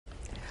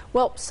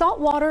Well, salt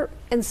water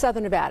in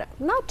southern Nevada.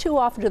 Not too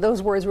often do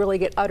those words really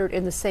get uttered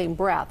in the same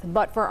breath,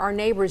 but for our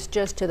neighbors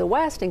just to the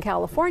west in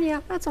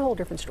California, that's a whole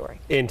different story.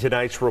 In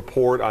tonight's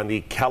report on the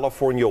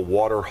California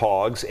water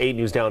hogs, 8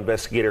 News Now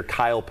investigator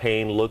Kyle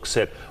Payne looks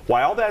at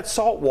why all that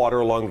salt water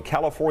along the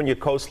California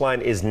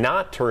coastline is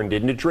not turned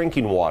into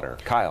drinking water.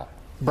 Kyle.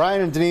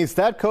 Brian and Denise,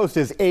 that coast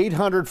is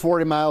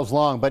 840 miles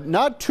long, but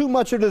not too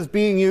much of it is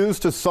being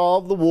used to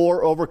solve the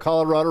war over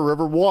Colorado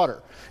River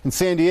water. In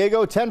San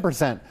Diego,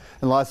 10%.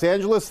 In Los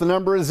Angeles, the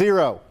number is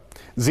zero.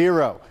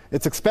 Zero.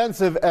 It's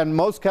expensive, and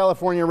most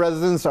California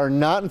residents are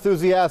not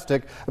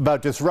enthusiastic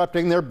about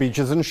disrupting their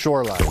beaches and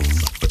shorelines.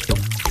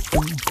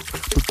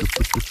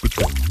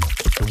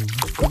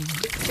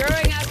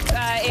 Growing up,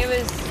 it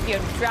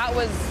was, drought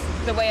was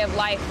the way of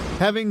life.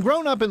 Having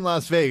grown up in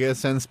Las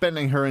Vegas and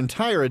spending her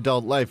entire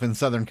adult life in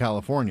Southern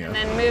California. And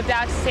then moved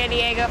out to San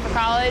Diego for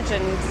college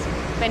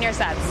and been here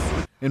since.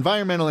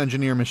 Environmental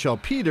engineer Michelle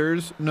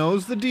Peters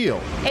knows the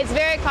deal. It's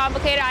very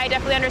complicated. I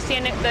definitely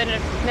understand the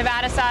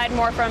Nevada side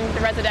more from the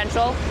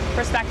residential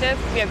perspective,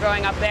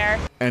 growing up there.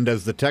 And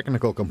as the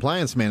technical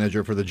compliance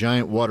manager for the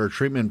giant water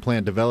treatment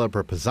plant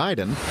developer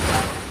Poseidon,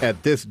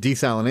 at this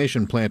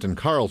desalination plant in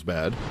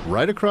Carlsbad,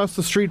 right across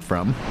the street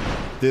from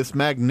this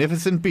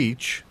magnificent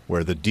beach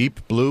where the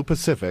deep blue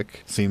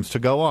Pacific seems to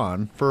go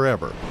on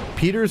forever.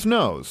 Peters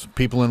knows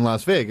people in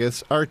Las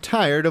Vegas are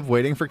tired of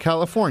waiting for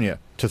California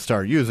to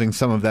start using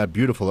some of that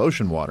beautiful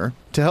ocean water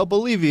to help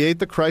alleviate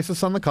the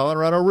crisis on the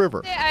Colorado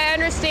River. I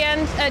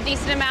understand a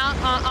decent amount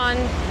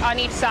on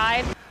each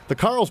side. The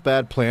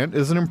Carlsbad plant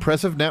is an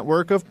impressive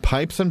network of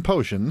pipes and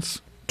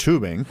potions,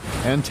 tubing,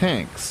 and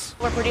tanks.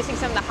 We're producing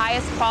some of the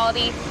highest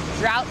quality,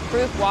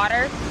 drought-proof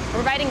water.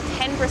 We're providing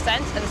 10%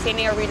 of the San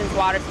Diego region's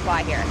water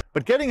supply here.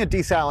 But getting a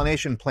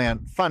desalination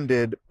plant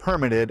funded,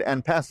 permitted,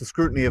 and past the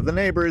scrutiny of the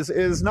neighbors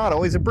is not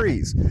always a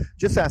breeze.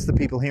 Just ask the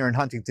people here in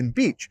Huntington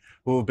Beach,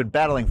 who have been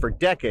battling for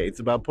decades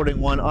about putting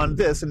one on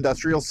this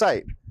industrial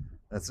site.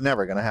 That's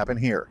never going to happen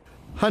here.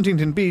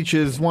 Huntington Beach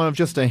is one of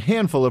just a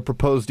handful of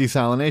proposed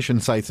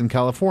desalination sites in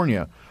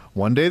California.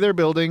 One day they're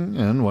building,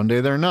 and one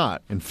day they're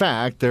not. In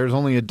fact, there's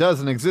only a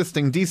dozen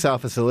existing desal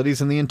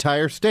facilities in the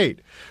entire state,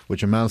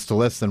 which amounts to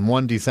less than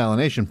one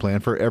desalination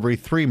plant for every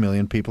 3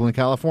 million people in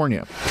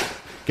California.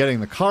 Getting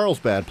the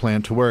Carlsbad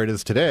plant to where it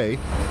is today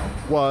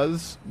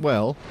was,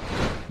 well,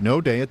 no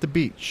day at the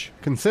beach,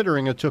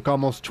 considering it took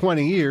almost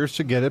 20 years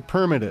to get it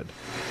permitted.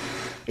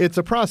 It's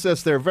a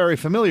process they're very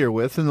familiar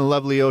with in the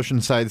lovely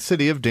oceanside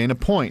city of Dana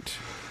Point,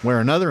 where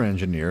another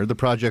engineer, the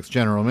project's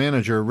general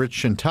manager,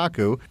 Rich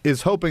Shintaku,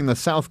 is hoping the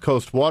South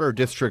Coast Water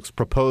District's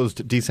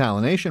proposed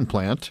desalination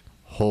plant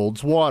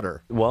holds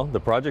water. Well, the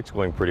project's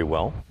going pretty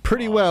well.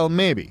 Pretty well,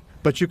 maybe.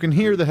 But you can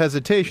hear the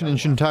hesitation in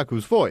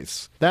Shintaku's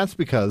voice. That's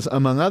because,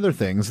 among other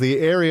things, the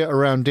area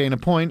around Dana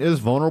Point is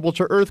vulnerable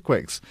to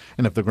earthquakes,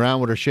 and if the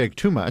ground were to shake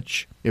too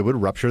much, it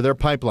would rupture their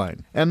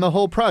pipeline. And the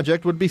whole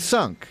project would be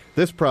sunk.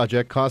 This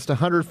project cost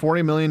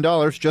 $140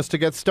 million just to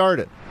get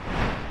started.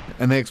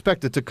 And they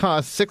expect it to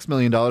cost $6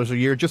 million a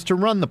year just to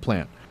run the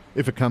plant,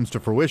 if it comes to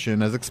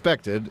fruition as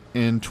expected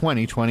in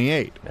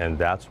 2028. And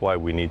that's why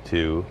we need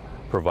to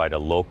provide a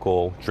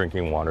local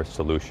drinking water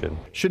solution.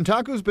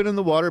 Shintaku's been in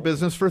the water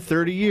business for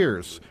 30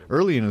 years.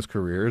 Early in his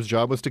career, his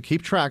job was to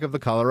keep track of the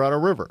Colorado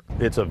River.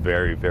 It's a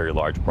very, very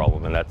large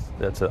problem, and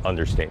that's an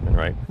understatement,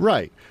 right?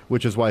 Right,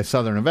 which is why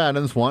Southern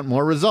Nevadans want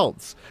more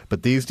results.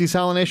 But these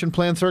desalination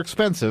plants are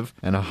expensive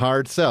and a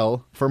hard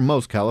sell for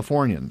most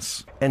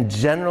Californians. And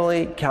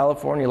generally,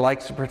 California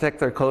likes to protect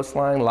their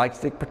coastline, likes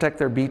to protect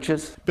their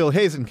beaches. Bill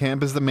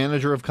Hazenkamp is the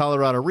manager of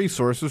Colorado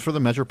Resources for the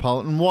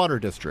Metropolitan Water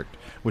District,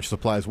 which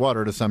supplies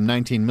water to some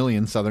 19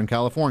 million Southern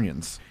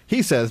Californians.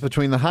 He says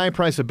between the high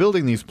price of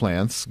building these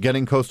plants,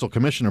 getting Coastal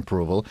Commission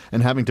approval,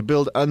 and having to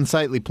build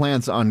unsightly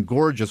plants on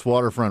gorgeous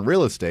waterfront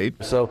real estate.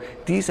 So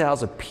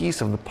desal's a piece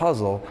of the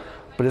puzzle,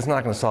 but it's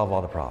not going to solve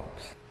all the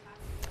problems.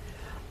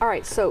 All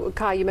right, so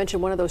Kai, you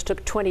mentioned one of those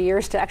took 20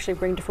 years to actually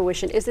bring to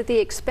fruition. Is it the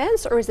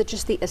expense or is it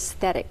just the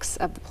aesthetics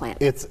of the plant?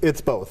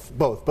 It's both.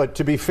 But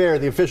to be fair,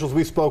 the officials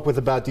we spoke with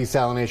about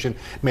desalination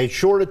made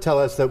sure to tell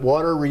us that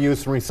water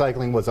reuse and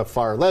recycling was a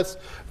far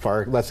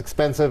less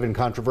expensive and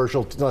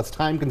controversial, less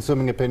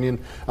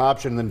time-consuming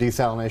option than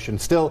desalination.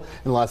 Still,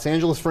 in Los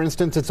Angeles, for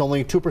instance, it's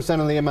only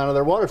 2% of the amount of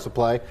their water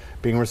supply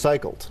being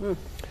recycled.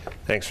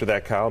 Thanks for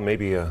that, Kyle.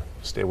 Maybe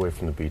stay away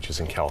from the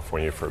beaches in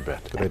California for a bit.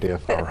 Good idea.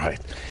 All right.